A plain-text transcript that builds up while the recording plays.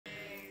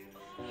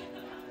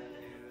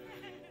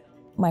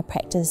My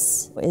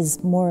practice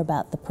is more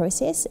about the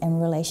process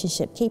and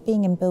relationship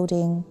keeping and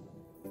building.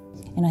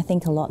 And I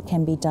think a lot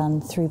can be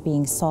done through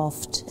being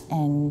soft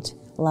and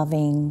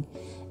loving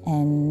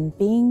and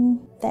being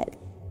that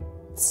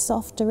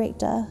soft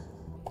director.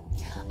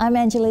 I'm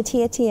Angela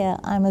Tiatia,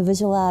 I'm a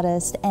visual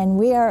artist, and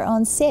we are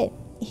on set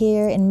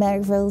here in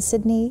Marrickville,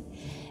 Sydney,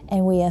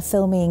 and we are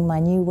filming my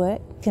new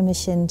work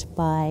commissioned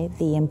by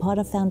the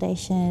Potter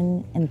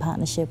Foundation in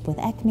partnership with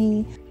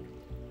ACMI.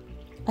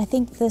 I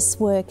think this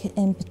work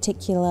in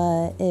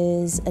particular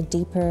is a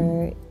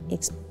deeper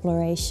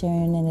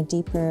exploration and a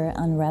deeper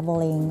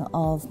unravelling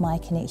of my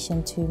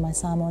connection to my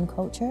Sāmoan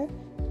culture.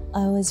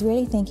 I was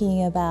really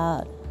thinking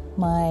about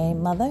my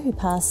mother, who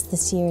passed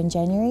this year in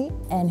January,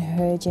 and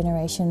her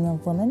generation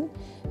of women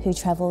who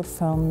travelled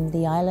from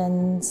the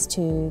islands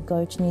to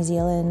go to New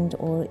Zealand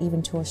or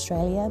even to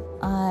Australia.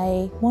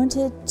 I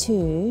wanted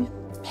to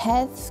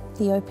have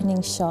the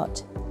opening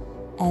shot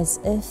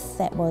as if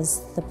that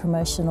was the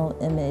promotional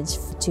image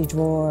to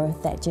draw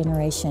that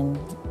generation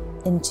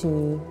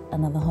into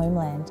another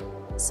homeland.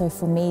 So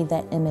for me,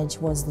 that image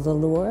was the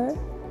lure,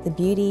 the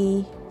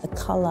beauty, the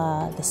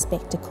colour, the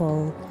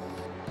spectacle.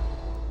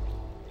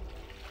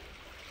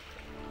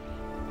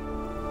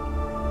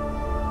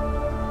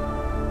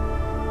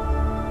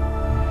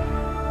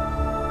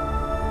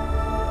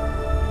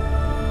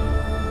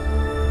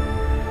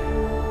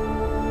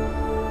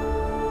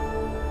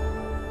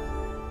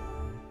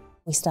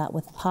 We start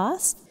with the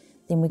past,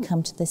 then we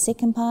come to the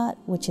second part,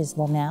 which is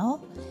the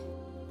now.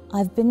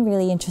 I've been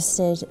really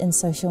interested in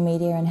social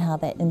media and how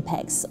that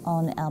impacts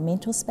on our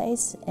mental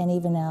space and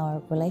even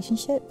our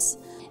relationships.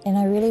 And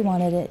I really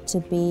wanted it to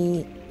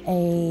be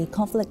a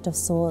conflict of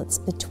sorts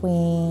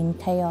between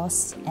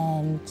chaos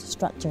and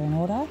structure and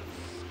order.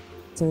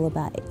 It's all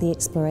about the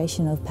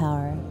exploration of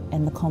power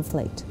and the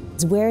conflict.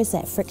 Where is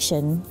that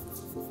friction?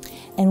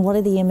 And what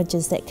are the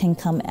images that can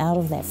come out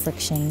of that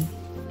friction?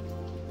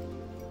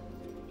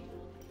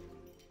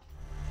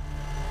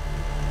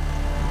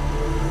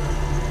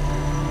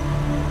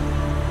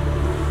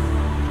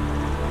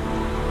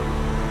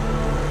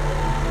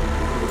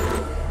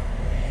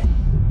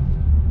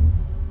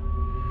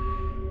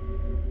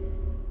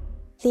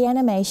 The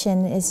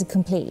animation is a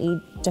completely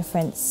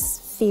different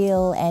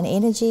feel and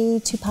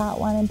energy to part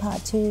one and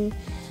part two.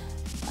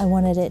 I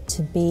wanted it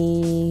to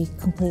be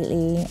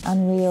completely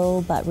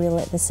unreal but real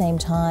at the same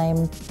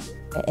time.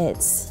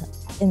 It's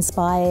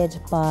inspired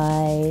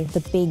by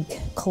the big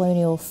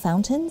colonial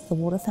fountains, the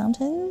water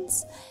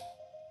fountains.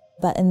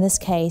 But in this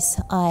case,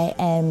 I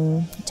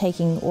am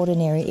taking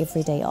ordinary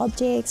everyday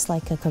objects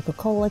like a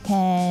Coca-Cola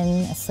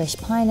can, a fresh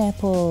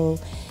pineapple,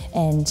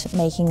 and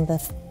making the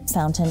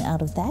fountain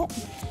out of that.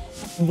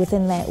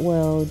 Within that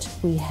world,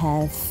 we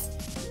have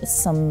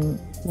some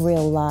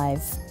real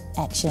live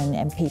action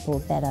and people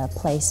that are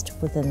placed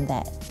within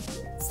that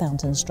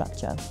fountain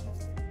structure.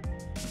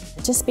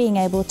 Just being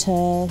able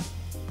to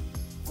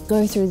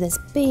go through this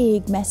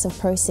big, massive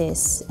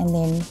process and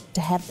then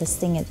to have this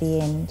thing at the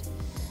end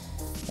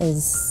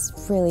is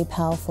really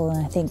powerful,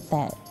 and I think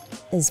that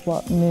is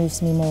what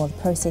moves me more. The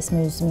process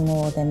moves me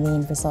more than the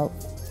end result.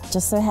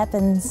 Just so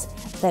happens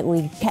that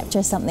we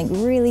capture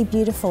something really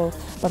beautiful,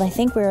 but I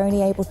think we're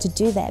only able to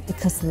do that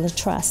because of the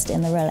trust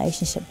and the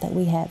relationship that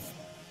we have.